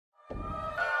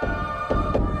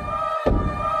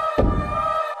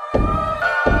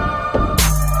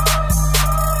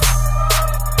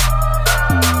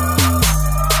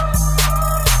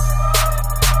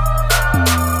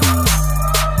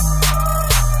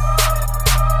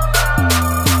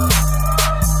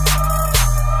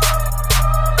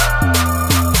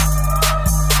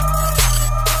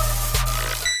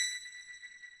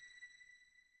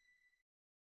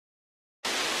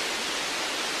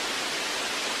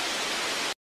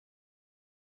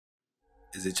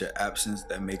Is it your absence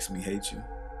that makes me hate you?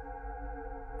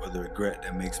 Or the regret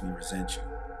that makes me resent you?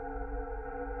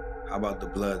 How about the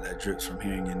blood that drips from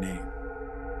hearing your name?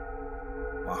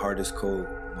 My heart is cold,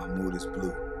 my mood is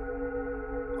blue.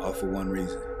 All for one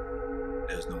reason.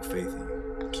 There's no faith in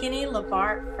you. Kenny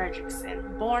LeVar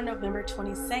Fredrickson, born November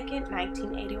 22nd,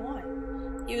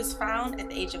 1981. He was found at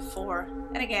the age of 4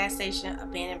 at a gas station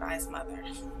abandoned by his mother.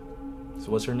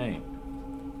 So what's her name?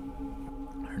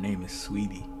 Her name is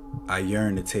Sweetie. I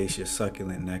yearn to taste your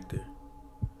succulent nectar.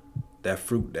 That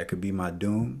fruit that could be my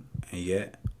doom and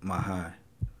yet my high.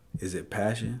 Is it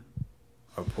passion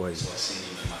or poison? So I seen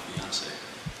you with my fiance.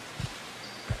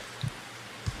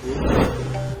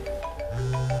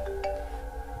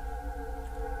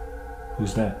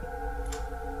 Who's that?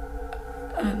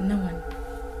 No one.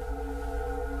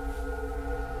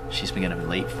 She's been getting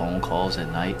late phone calls at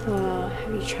night. Well,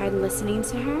 have you tried listening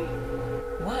to her?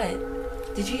 What?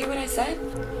 Did you hear what I said?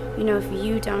 You know, if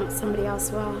you don't, somebody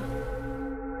else will.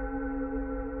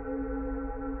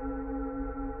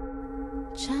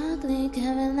 Chocolate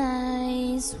covered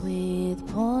lies with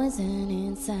poison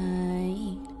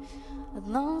inside. A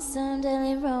lonesome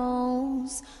daily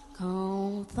rose,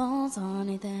 cold thorns on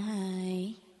it that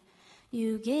high.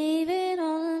 You gave it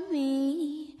all to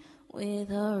me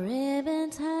with a ribbon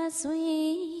tied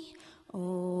sweet.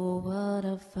 Oh, what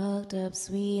a fucked up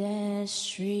sweet ass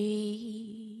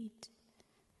treat.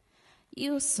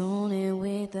 You sold it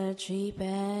with a cheap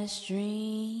ass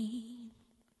dream.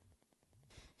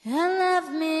 And love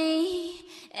me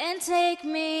and take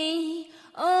me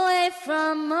away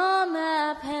from all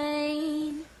my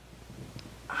pain.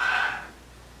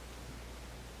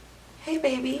 Hey,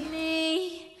 baby.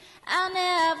 Me, I'll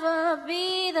never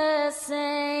be the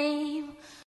same.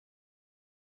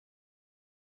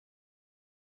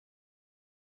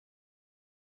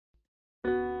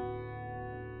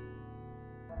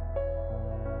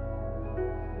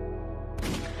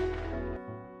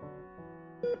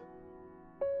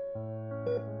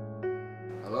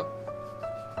 Hello?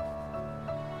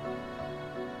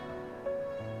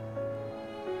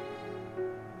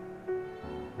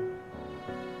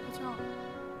 What's wrong?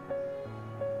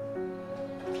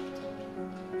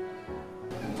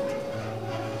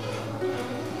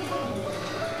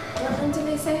 What room did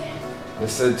they say? They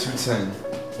said 210.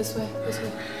 This way, this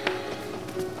way.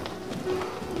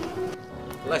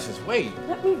 Alexis, wait.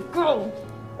 Let me go.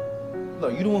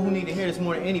 Look, you the one who need to hear this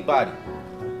more than anybody.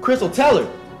 Krystal, tell her.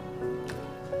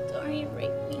 Tori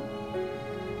raped me.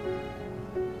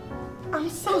 I'm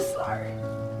so sorry.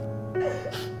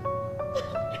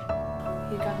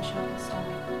 He got shot in the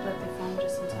stomach, but they found him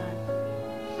just in time.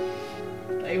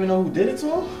 I even know who did it to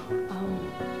him?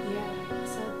 Yeah, he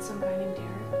said some guy named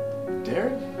Derek.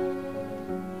 Derek?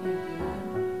 Yeah,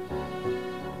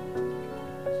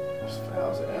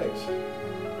 How's the ex?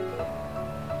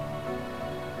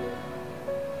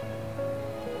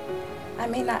 I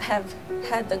may not have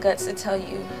had the guts to tell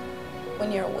you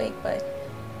when you're awake, but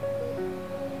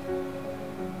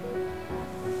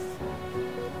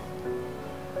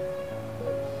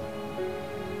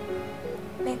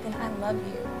Nathan, I love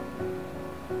you.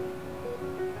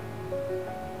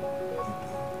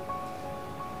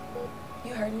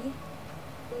 You heard me?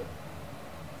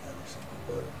 Every single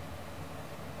word.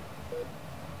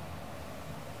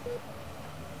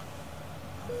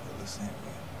 I feel the same way.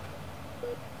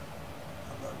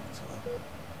 I love you too.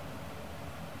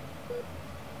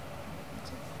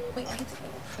 Wait,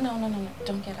 no,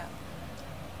 don't get up.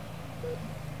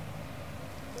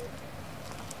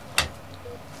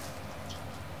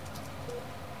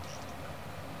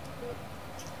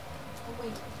 Oh,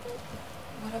 wait,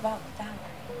 what about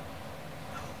Valerie?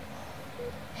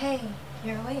 Hey,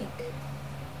 you're awake.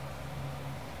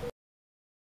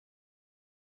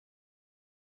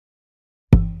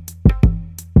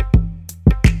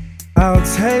 I'll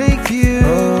take you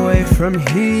away from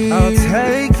here. I'll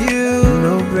take you.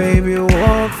 No, baby,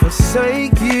 won't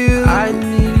forsake you. I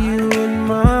need you in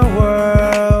my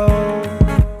world,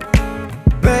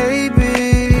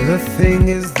 baby. The thing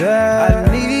is that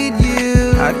I need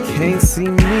you. I can't see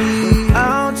me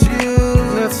without you.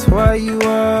 That's why you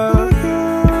are.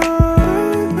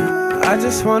 I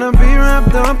just wanna be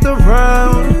wrapped up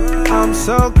around. I'm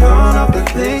so caught up the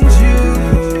things you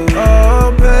do.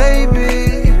 Oh, baby.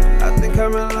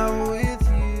 I'm in love with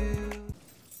you.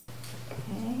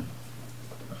 Okay.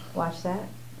 Watch that.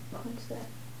 Watch that.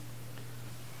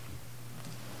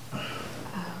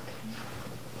 Okay.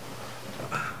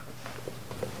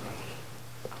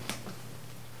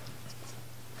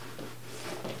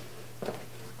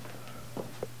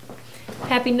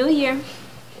 Happy New Year.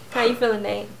 How you feeling,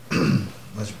 Nate?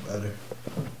 Much better.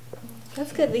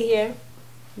 That's good to hear.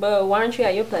 But why aren't you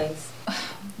at your place?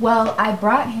 Well, I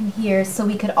brought him here so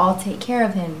we could all take care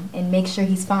of him and make sure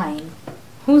he's fine.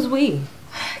 Who's we?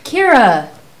 Kira!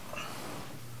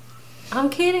 I'm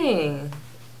kidding.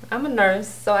 I'm a nurse,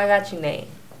 so I got your name.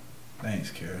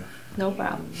 Thanks, Kira. No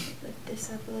problem. Lift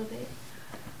this up a little bit.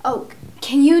 Oh,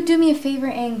 can you do me a favor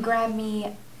and grab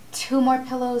me 2 more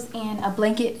pillows and a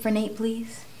blanket for Nate,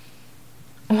 please?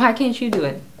 Why can't you do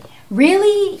it?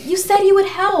 Really? You said you would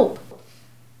help.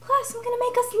 Plus, I'm gonna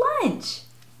make us lunch.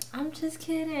 I'm just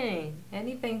kidding.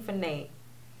 Anything for Nate.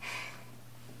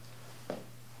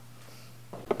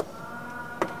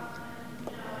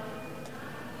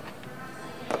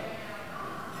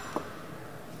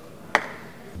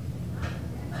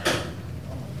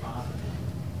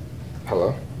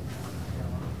 Hello?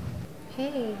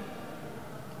 Hey.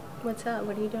 What's up?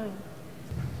 What are you doing?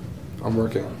 I'm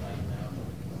working.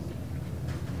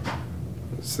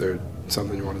 Is there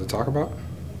something you wanted to talk about?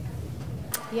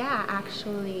 Yeah,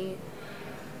 actually.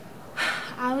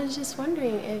 I was just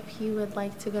wondering if you would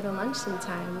like to go to lunch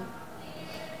sometime.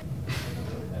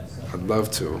 I'd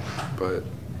love to, but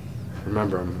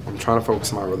remember, I'm trying to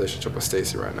focus on my relationship with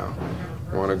Stacy right now.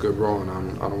 I want a good role, and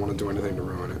I don't want to do anything to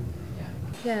ruin it.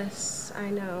 Yes, I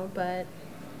know, but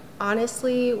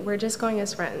honestly, we're just going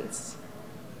as friends.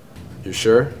 You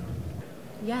sure?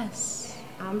 Yes,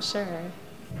 I'm sure.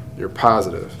 You're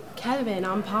positive? Kevin,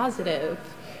 I'm positive.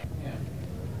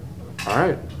 All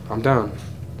right, I'm down.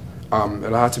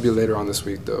 It'll have to be later on this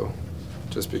week, though,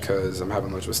 just because I'm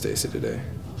having lunch with Stacy today.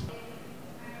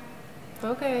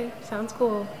 Okay, sounds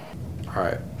cool. All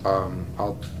right,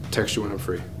 I'll text you when I'm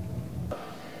free.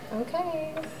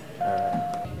 Okay.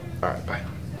 All right, bye.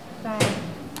 Bye.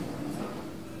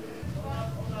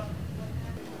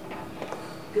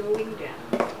 Going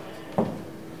down.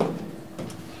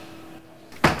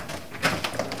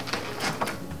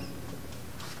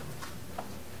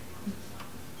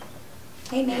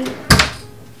 Hey, Nate.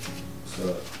 What's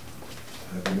up?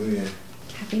 Happy New Year.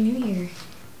 Happy New Year.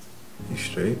 You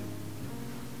straight?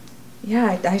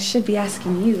 Yeah, I should be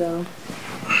asking you, though.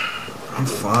 I'm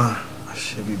fine. I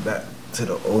should be back to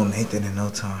the old Nathan in no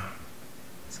time.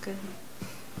 It's good.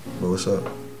 But what's up?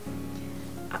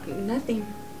 Nothing.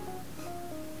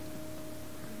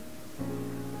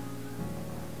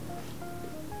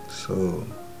 So,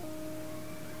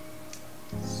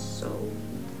 So,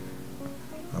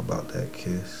 about that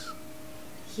kiss.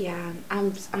 yeah,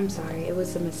 I'm sorry. It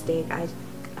was a mistake. I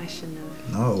shouldn't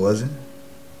have. No, it wasn't.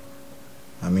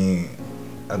 I mean,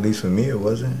 at least for me, it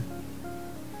wasn't.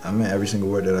 I meant every single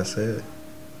word that I said.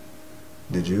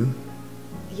 Did you?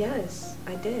 Yes,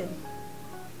 I did.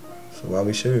 So why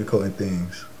we sugarcoating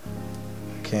things?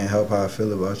 Can't help how I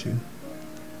feel about you.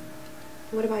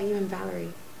 What about you and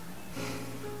Valerie?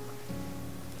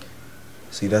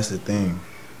 See, that's the thing.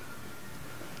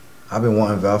 I've been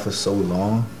wanting Val for so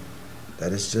long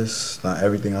that it's just not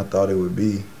everything I thought it would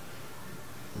be.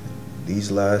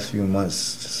 These last few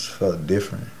months just felt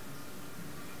different.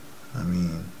 I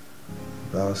mean,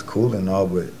 Val's cool and all,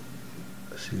 but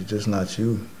she's just not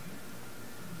you.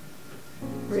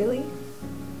 Really?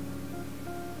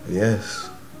 Yes.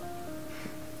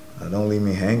 Don't leave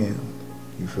me hanging.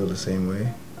 You feel the same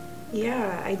way?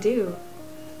 Yeah, I do.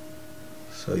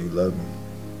 So you love me?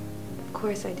 Of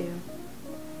course I do.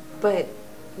 But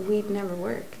we'd never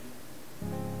work.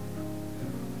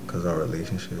 'Cause our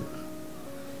relationship.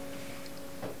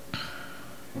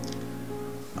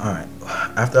 Alright,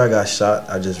 after I got shot,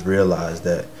 I just realized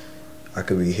that I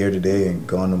could be here today and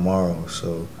gone tomorrow,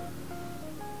 so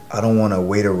I don't want to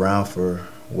wait around for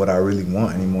what I really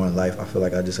want anymore in life. I feel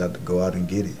like I just have to go out and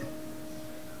get it.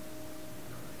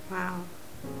 Wow.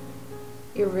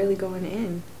 You're really going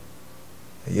in.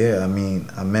 Yeah, I mean,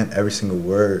 I meant every single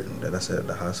word that I said at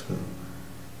the hospital,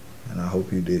 and I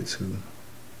hope you did too.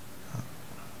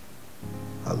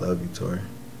 I love you, Tori.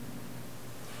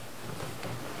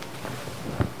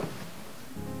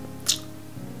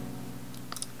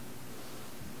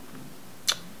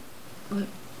 Look,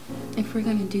 if we're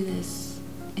gonna do this,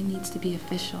 it needs to be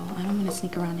official. I don't want to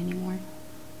sneak around anymore.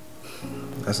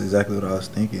 That's exactly what I was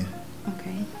thinking.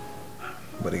 Okay.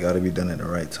 But it gotta be done at the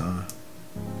right time.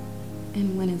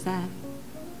 And when is that?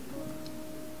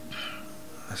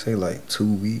 I say like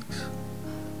 2 weeks.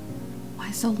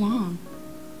 Why so long?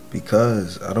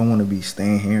 Because I don't want to be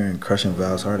staying here and crushing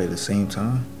Val's heart at the same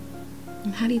time.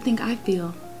 And how do you think I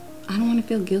feel? I don't want to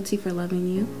feel guilty for loving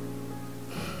you.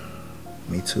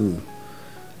 Me too.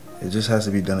 It just has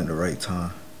to be done at the right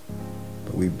time.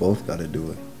 But we both gotta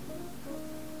do it.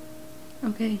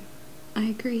 Okay, I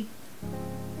agree.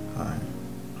 Alright.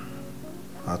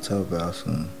 I'll tell Val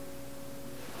soon.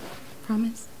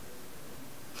 Promise?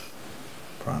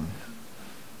 Promise. problem.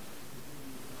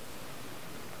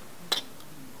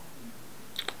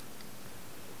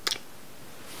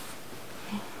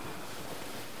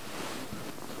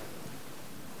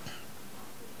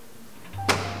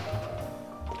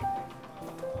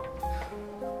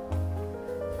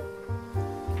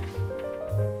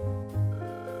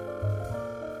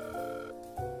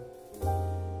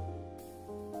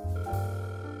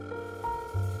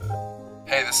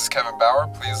 Hey, this is Kevin Bauer.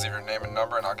 Please leave your name and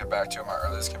number and I'll get back to you at my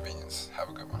earliest convenience. Have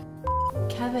a good one.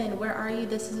 Kevin, where are you?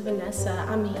 This is Vanessa.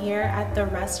 I'm here at the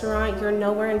restaurant. You're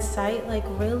nowhere in sight. Like,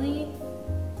 really?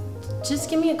 Just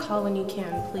give me a call when you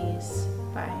can, please.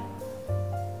 Bye.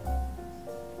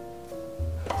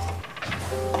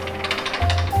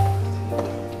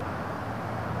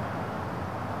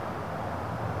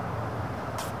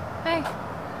 Hey.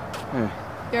 Hey.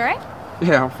 You alright?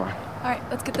 Yeah, I'm fine. Alright,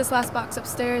 let's get this last box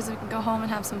upstairs and we can go home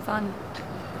and have some fun.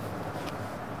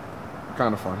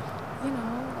 Kind of fun. You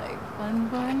know, like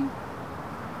fun.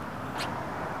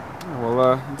 Well,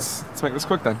 let's make this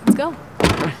quick then. Let's go.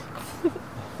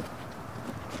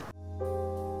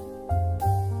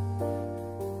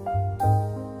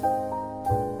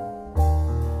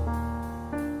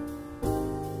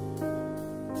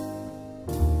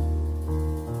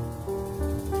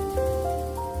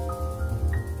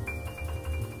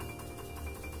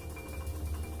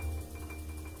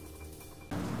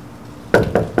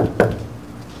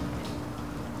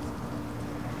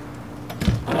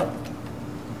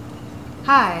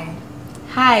 Hi.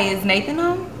 Hi, is Nathan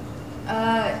home?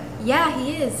 Yeah,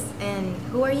 he is. And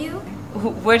who are you?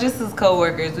 We're just his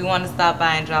co-workers. We want to stop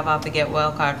by and drop off the get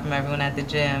well card from everyone at the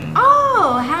gym.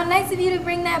 Oh, how nice of you to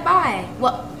bring that by.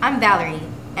 Well, I'm Valerie.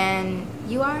 And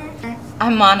you are?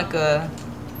 I'm Monica.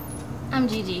 I'm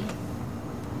Gigi.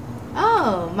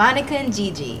 Oh, Monica and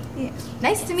Gigi. Yeah.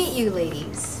 Nice to meet you,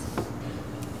 ladies.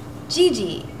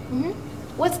 Gigi. Mm-hmm.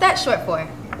 What's that short for?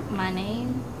 My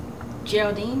name?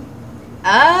 Geraldine.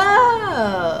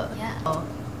 Oh. Yeah. Oh.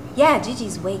 Yeah,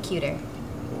 Gigi's way cuter.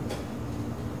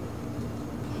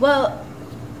 Well,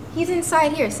 he's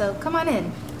inside here, so come on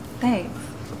in. Thanks.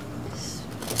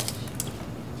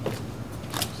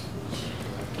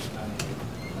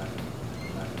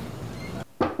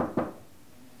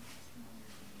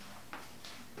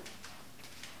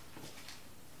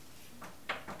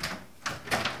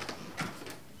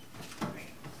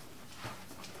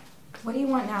 What do you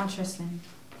want now, Tristan?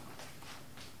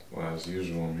 Well, as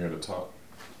usual, I'm here to talk.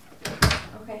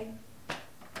 Okay.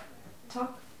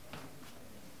 Talk.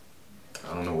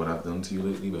 I don't know what I've done to you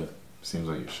lately, but it seems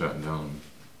like you're shutting down.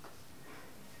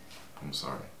 I'm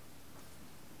sorry.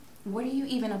 What are you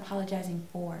even apologizing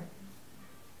for?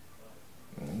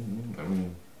 I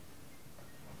mean,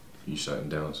 you shutting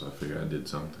down, so I figured I did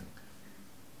something.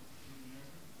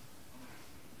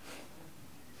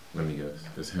 Let me guess.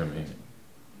 It's him, ain't it?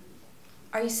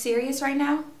 Are you serious right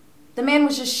now? The man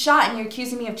was just shot and you're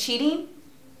accusing me of cheating?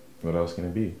 What else can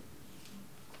it be?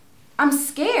 I'm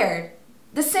scared.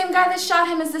 The same guy that shot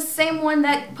him is the same one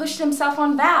that pushed himself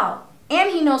on Val. And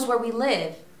he knows where we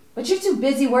live. But you're too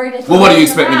busy worried if Well, what do you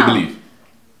expect me to believe?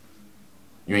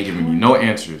 You ain't giving me no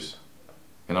answers.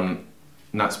 And I'm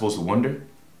not supposed to wonder?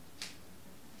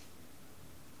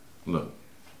 Look,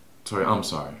 Tori, I'm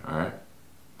sorry, alright?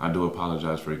 I do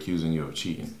apologize for accusing you of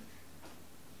cheating.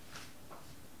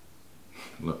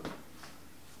 Look,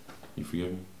 you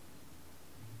forgive me?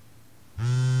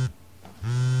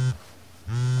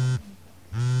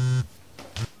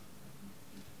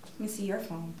 Let me see your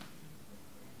phone.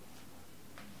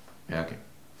 Yeah, okay.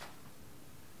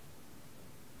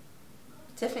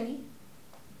 Tiffany,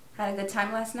 had a good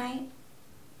time last night?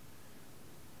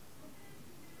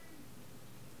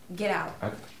 Get out.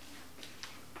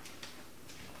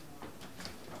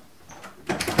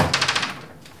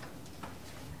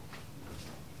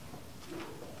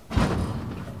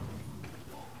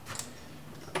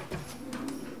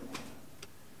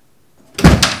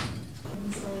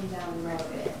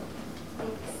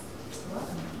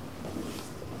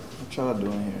 What y'all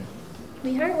doing here?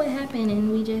 We heard what happened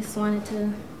and we just wanted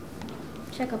to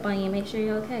check up on you, make sure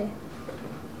you're okay.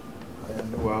 I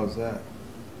didn't know where I was at.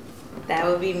 That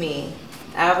would be me.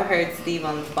 I overheard Steve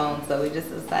on the phone, so we just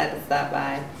decided to stop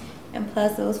by. And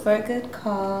plus, it was for a good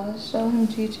cause. Show him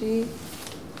Gigi.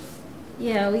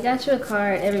 Yeah, we got you a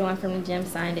card. Everyone from the gym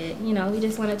signed it. You know, we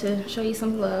just wanted to show you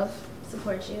some love,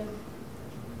 support you.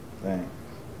 Thanks.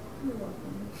 You're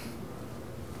welcome.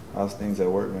 How's things at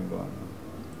work been going on?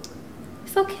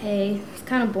 It's okay. It's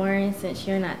kind of boring since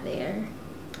you're not there.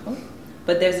 Oh.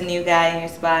 But there's a new guy in your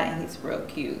spot, and he's real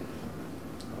cute.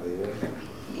 Oh, yeah?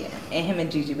 Yeah, and him and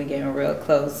Gigi been getting real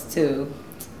close, too.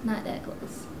 Not that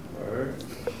close. Word.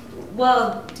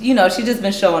 Well, you know, she just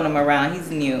been showing him around. He's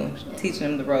new, teaching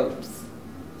him the ropes.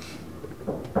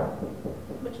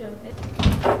 What you okay?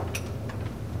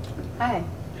 Hi.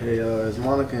 Hey, is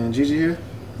Monica and Gigi here?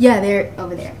 Yeah, they're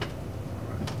over there.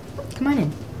 Come on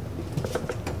in.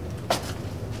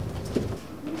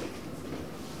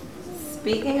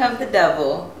 Speaking of the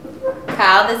devil,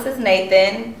 Kyle, this is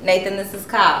Nathan. Nathan, this is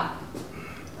Kyle.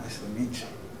 Nice to meet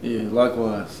you. Yeah,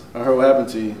 likewise. I heard what happened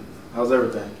to you. How's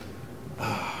everything?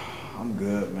 I'm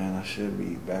good, man. I should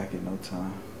be back in no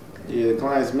time. Yeah, the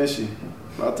clients miss you.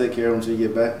 I'll take care of them until you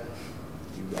get back.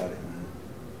 You got it, man.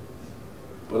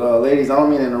 But ladies, I don't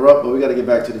mean to interrupt, but we got to get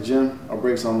back to the gym. Our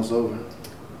break's almost over.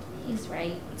 He's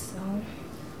right. So,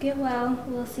 get well.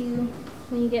 We'll see you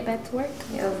when you get back to work.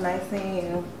 It was nice seeing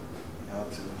you. Y'all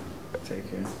too.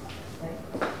 Take care.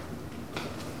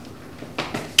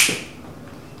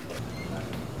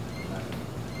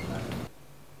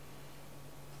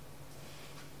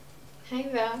 Hey,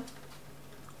 Val.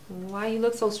 Why you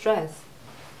look so stressed?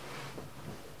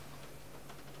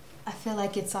 I feel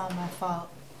like it's all my fault.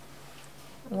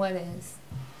 What is?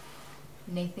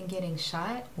 Nathan getting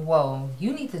shot? Whoa,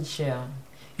 you need to chill.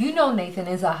 You know Nathan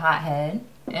is a hothead,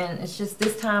 and it's just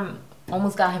this time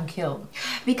almost got him killed.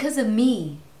 Because of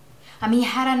me. I mean,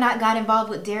 had I not got involved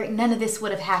with Derek, none of this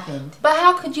would have happened. But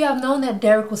how could you have known that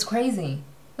Derek was crazy?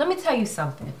 Let me tell you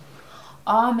something.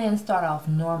 All men start off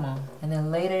normal, and then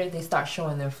later they start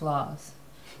showing their flaws.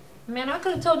 Man, I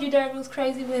could have told you Derek was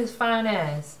crazy with his fine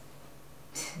ass.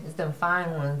 It's them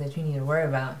fine ones that you need to worry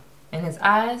about. And his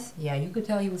eyes, yeah, you could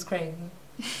tell he was crazy.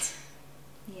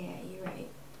 Yeah, you're right.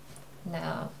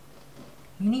 Now,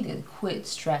 you need to quit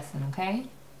stressing, okay?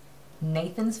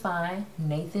 Nathan's fine.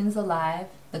 Nathan's alive.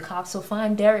 The cops will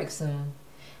find Derek soon.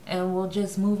 And we'll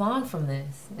just move on from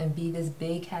this and be this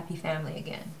big, happy family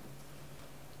again.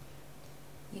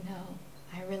 You know,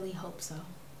 I really hope so.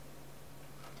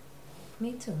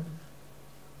 Me too.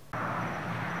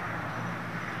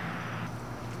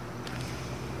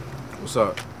 What's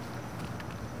up?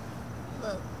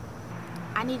 Look,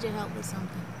 I need your help with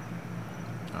something.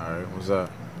 Alright, what's up?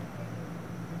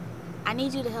 I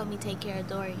need you to help me take care of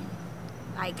Dorian.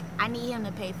 Like, I need him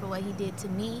to pay for what he did to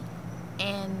me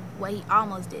and what he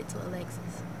almost did to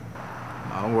Alexis.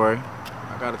 No, don't worry.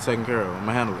 I got it taken care of. I'm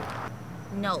gonna handle it.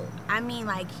 No, I mean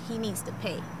like he needs to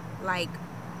pay. Like,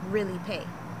 really pay.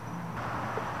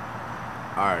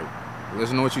 Alright,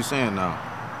 listen to what you're saying now.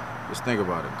 Just think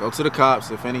about it. Go to the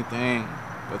cops, if anything,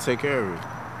 they'll take care of it.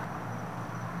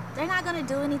 They're not gonna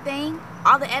do anything.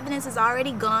 All the evidence is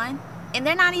already gone, and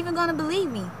they're not even gonna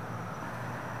believe me.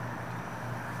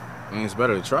 I mean, it's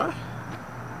better to try.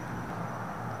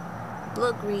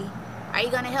 Look, Ree, are you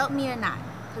gonna help me or not?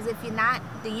 Because if you're not,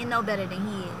 then you know better than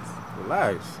he is.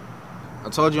 Relax. I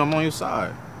told you I'm on your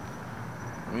side.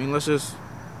 I mean, let's just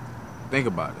think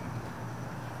about it.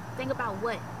 Think about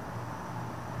what?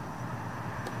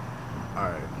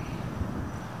 Alright.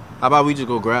 How about we just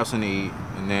go grab something to eat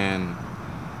and then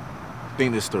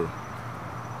think this through?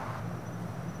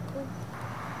 Cool.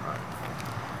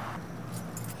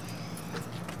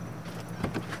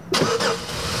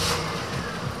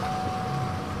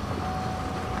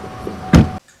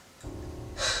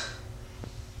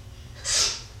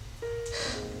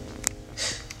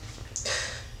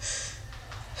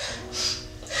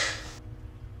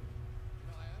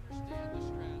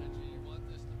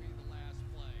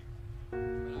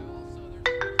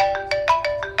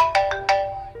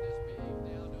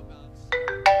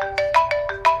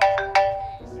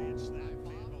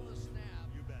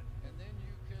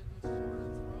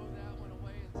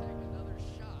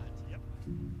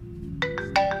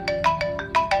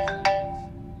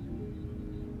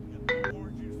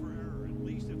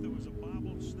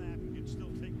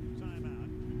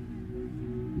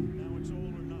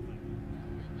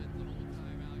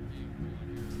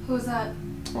 Who's that?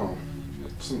 Oh,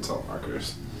 some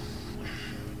telemarketers.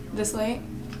 This late?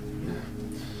 Yeah.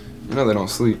 You know they don't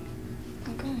sleep.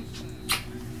 Okay.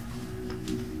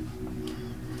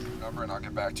 Number and I'll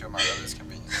get back to you at my earliest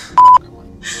convenience. Good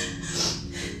one.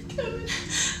 Kevin.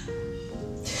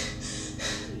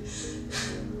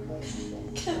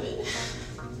 Kevin.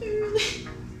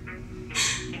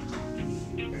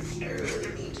 I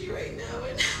really need you right now,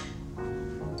 and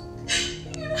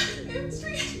you're not good to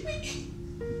me.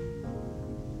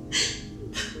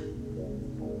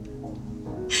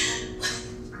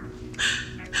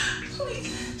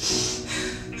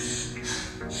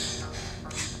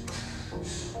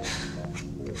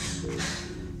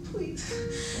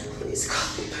 Please call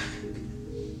me back.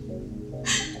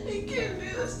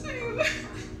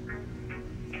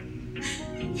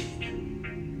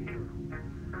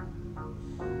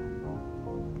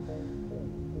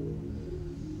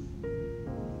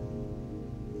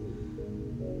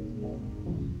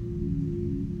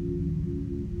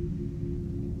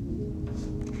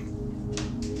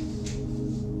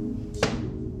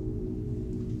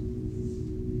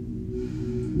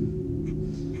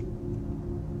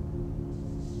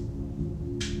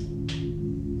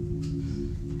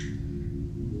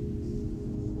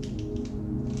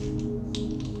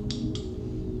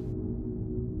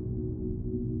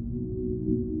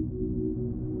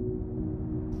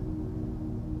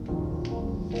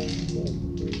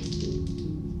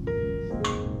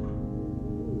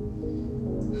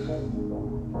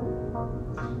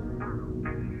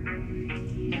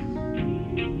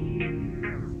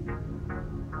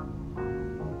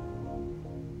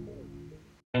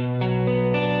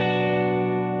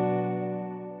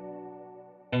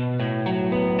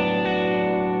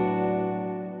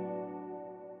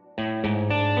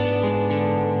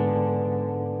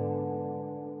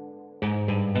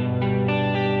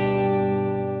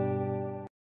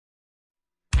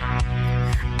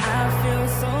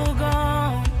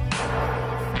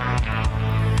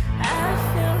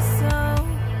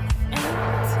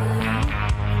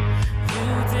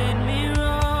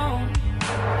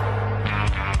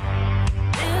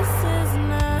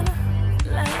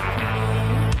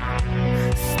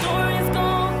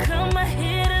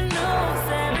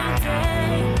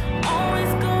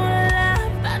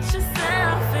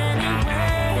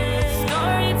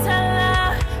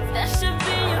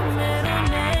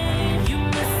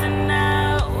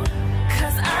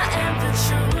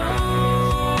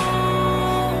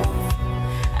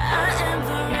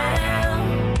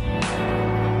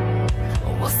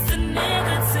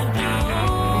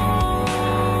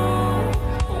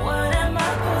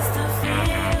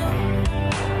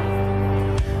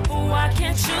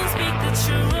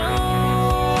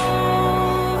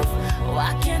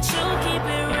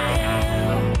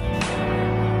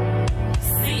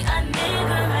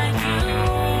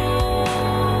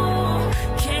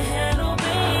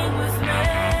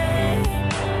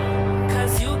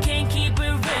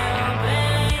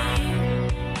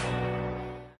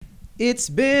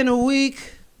 It's been a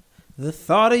week. The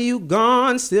thought of you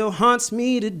gone still haunts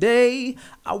me today.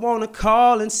 I wanna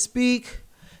call and speak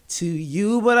to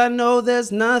you, but I know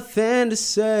there's nothing to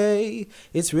say.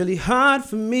 It's really hard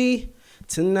for me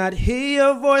to not hear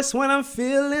your voice when I'm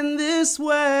feeling this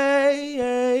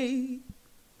way.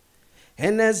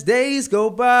 And as days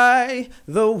go by,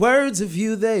 the words of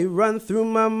you, they run through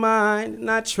my mind.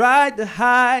 And I tried to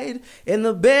hide in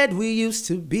the bed we used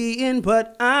to be in,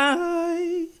 but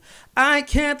I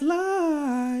can't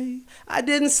lie, I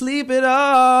didn't sleep at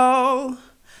all,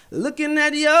 looking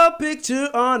at your picture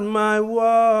on my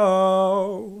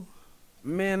wall.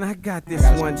 Man, I got this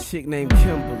one chick named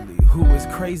Kimberly who is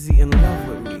crazy in love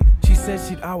with me. She said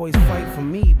she'd always fight for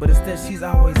me, but instead she's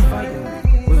always fighting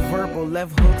me with verbal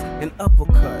left hooks and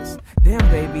uppercuts. Damn,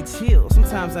 baby, chill.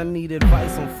 Sometimes I need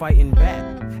advice on fighting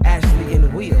back. Ashley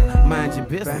and Will, mind your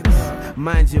business.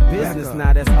 Mind your business,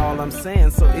 now that's all I'm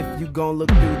saying. So if you gon' look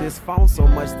through this phone so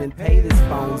much, then pay this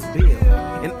phone's bill.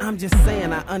 And I'm just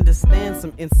saying, I understand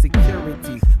some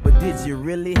insecurities, but did you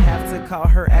really have to call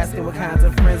her asking what kinds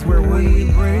of friends we're with? When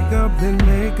we break up, then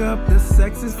make up. The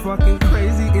sex is fucking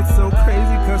crazy. It's so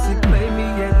crazy, cause she played me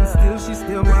yet and still she's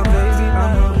still my baby.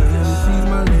 I'm her man, she's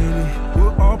my lady.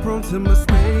 We're all prone to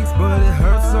mistakes, but it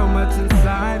hurts so much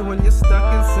inside when you're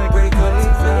stuck in second place.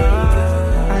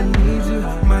 I need you,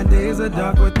 my days are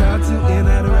dark without you, and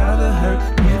I'd rather hurt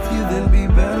with you than be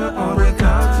better on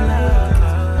without you.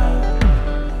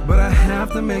 But I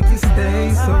have to make you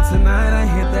stay, so tonight I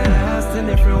hit that ass 10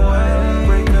 different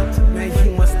ways. Man,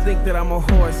 you must think that I'm a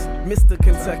horse, Mr.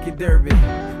 Kentucky Derby.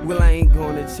 Well, I ain't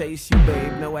gonna chase you,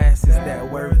 babe, no ass is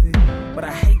that worthy. But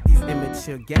I hate these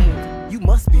immature games, you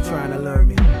must be trying to lure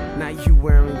me. Now you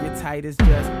wearing your tightest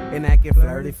dress and acting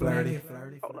flirty.